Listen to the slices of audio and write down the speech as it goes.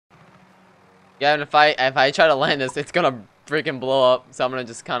Yeah, and if I try to land this, it's gonna freaking blow up. So I'm gonna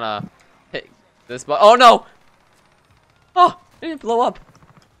just kind of hit this button. Oh no! Oh, it didn't blow up.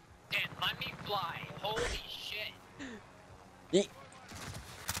 Dan, let me fly. Holy shit. Yeet.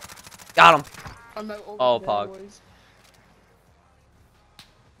 Got him. I'm out over Oh, there, Pog. boys.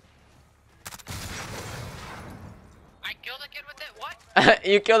 I killed a kid with it. What?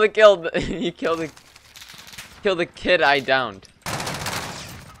 You killed the kid I downed.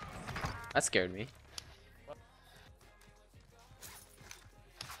 That scared me.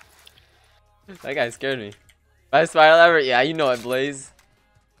 That guy scared me. Best final ever? Yeah, you know it, Blaze.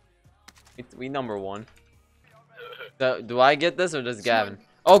 We number one. Do I get this or does Gavin?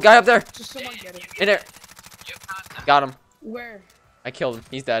 Oh, guy up there! Just someone get it. In there! Got him. Where? I killed him.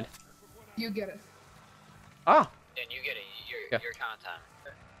 He's dead. You get it. Ah! Dan, you get it. Yeah. You're content.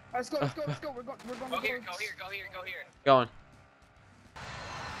 Let's go, let's go, let's go. We're going Go to here, go here, go here, go here. Going.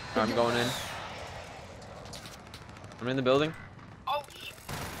 I'm going in. I'm in the building. Oh, shit.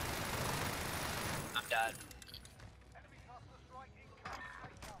 I'm dead.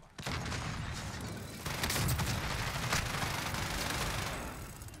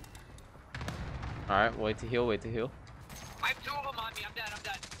 Alright, wait to heal, wait to heal. I have 2 of them on me. I'm dead, I'm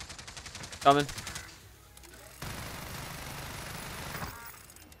dead. Coming.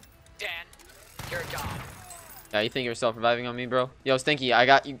 Dan, you're a dog. Yeah, you think you're self-reviving on me, bro? Yo, Stinky, I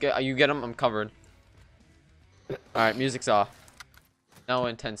got you. You get him. I'm covered. All right, music's off. No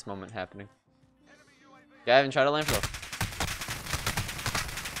intense moment happening. Gavin, try to land flow.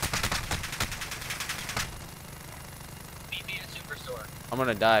 Meet me at Superstore. I'm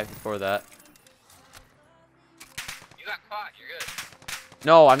gonna die before that. You got caught. You're good.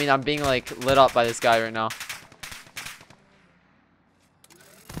 No, I mean I'm being like lit up by this guy right now.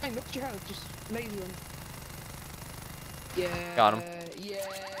 Hey, look at your house. Just lazy one. Yeah. Got him. Yeah.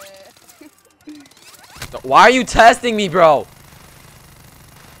 Why are you testing me, bro?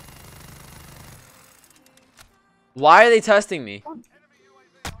 Why are they testing me?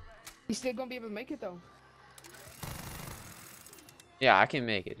 He's still gonna be able to make it though. Yeah, I can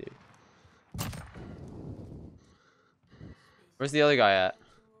make it, dude. Where's the other guy at?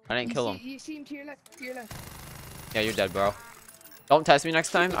 I didn't kill him. You see him to your left. To your left. Yeah, you're dead, bro. Don't test me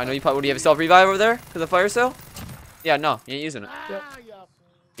next time. I know you probably. Do you have a self-revive over there? Because of fire sale? Yeah, no, you ain't using it. Yep.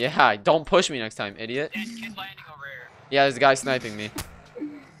 Yeah, don't push me next time, idiot. Dan, kid landing over here. Yeah, there's a guy sniping me.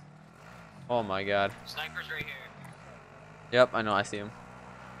 Oh my god. Sniper's right here. Yep, I know, I see him.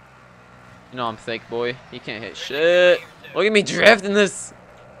 You know I'm fake, boy. He can't hit shit. Look at me drifting this.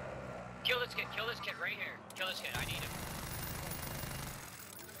 Kill this kid right here. Kill this kid, I need him.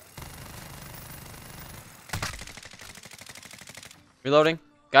 Reloading.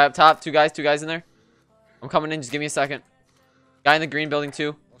 Guy up top. Two guys in there. I'm coming in. Just give me a second. Guy in the green building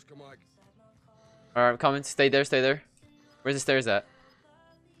too. Alright, I'm coming. Stay there, stay there. Where's the stairs at?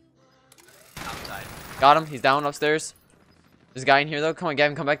 Outside. Got him. He's down upstairs. There's a guy in here though. Come on,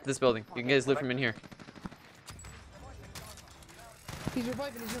 Gavin, come back to this building. You can get his loot from in here. He's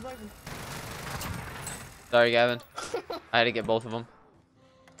reviving. He's reviving. Sorry, Gavin. I had to get both of them.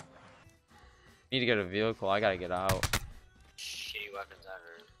 Need to get a vehicle. I gotta get out. Shitty weapons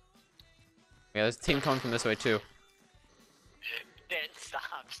ever. Yeah, there's a team coming from this way too. Dan, stop,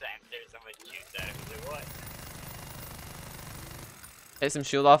 Sam. There's someone shoots at him. He's like, what? Hit some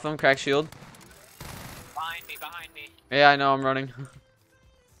shield off him. Crack shield. Behind me, behind me. Yeah, I know. I'm running.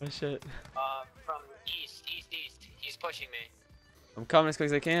 Oh shit. From east. He's pushing me. I'm coming as quick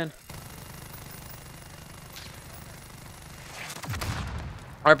as I can.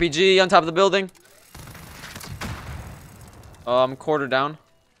 RPG on top of the building. Quarter down.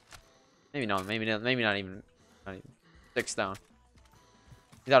 Maybe not. Maybe not even. 6 down.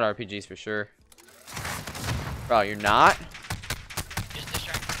 He's out of RPGs for sure. Bro, you're not. Just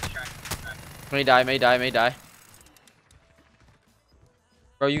distract. May die.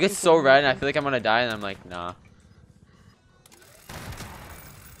 Bro, you get so red and I feel like I'm gonna die and I'm like, nah.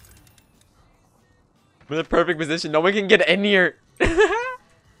 I'm in the perfect position. No one can get in here.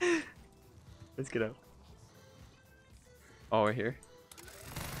 Let's get out. Oh, we're here.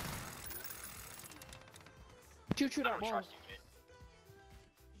 Shoot I that don't wall. trust you, kid.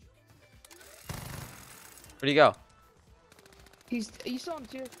 Where'd he go? You saw him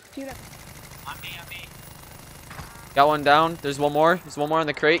to your left. On me. Got one down. There's one more. There's one more in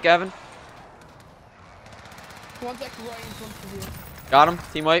the crate, Gavin. One's like right in front of you. Got him.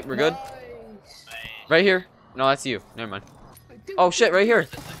 Team white. We're good. Nice. Right here. No, that's you. Never mind. Dude, Oh shit, right here.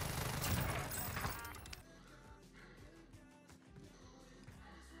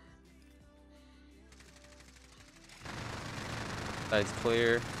 Side's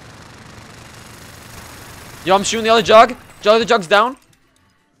clear. Yo, I'm shooting the other jug. The other jug's down.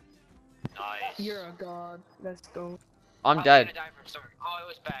 Nice. You're a god. Let's go. I'm I'm dead. gonna die from some. Oh, it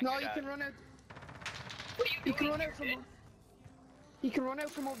was back. No, You're you dead. can run out. What are you You can doing run here, out from. kid? You can run out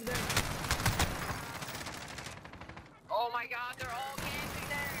from over there. Oh my god, they're all camping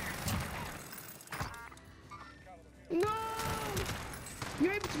there! No!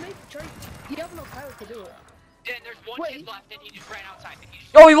 You're able to make the trade. You have no power to do it. Dan, there's one Wait. kid left and he just ran outside. And he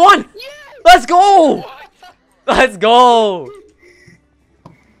just... Oh, he won! Yeah! Let's go! What? Let's go!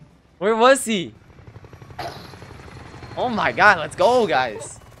 Where was he? Oh my god, let's go,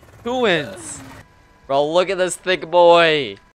 guys. Who wins? Bro, look at this thick boy.